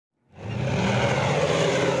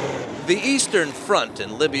The Eastern Front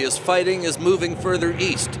in Libya's fighting is moving further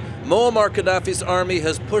east. Muammar Qaddafi's army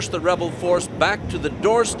has pushed the rebel force back to the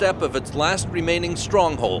doorstep of its last remaining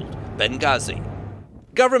stronghold, Benghazi.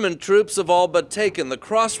 Government troops have all but taken the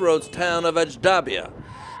crossroads town of Ajdabia,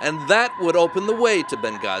 and that would open the way to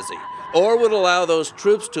Benghazi, or would allow those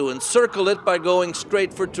troops to encircle it by going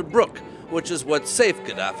straight for Tobruk, which is what Saif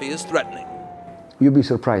Gaddafi is threatening. You'll be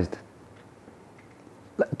surprised.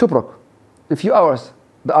 Tobruk, a few hours,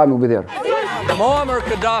 the army will be there. Muammar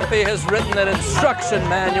Qaddafi has written an instruction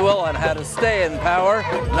manual on how to stay in power.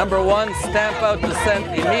 Number 1, stamp out dissent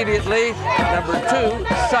immediately. Number 2,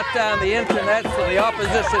 shut down the internet so the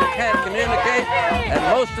opposition can't communicate. And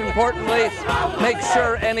most importantly, make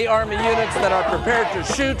sure any army units that are prepared to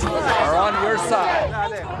shoot are on your side.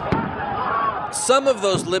 Some of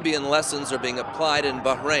those Libyan lessons are being applied in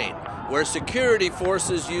Bahrain, where security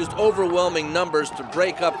forces used overwhelming numbers to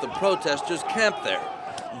break up the protesters camped there.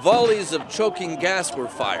 Volleys of choking gas were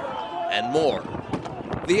fired, and more.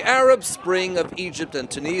 The Arab Spring of Egypt and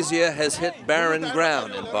Tunisia has hit barren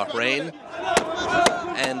ground in Bahrain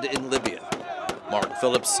and in Libya. Mark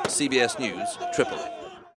Phillips, CBS News, Tripoli.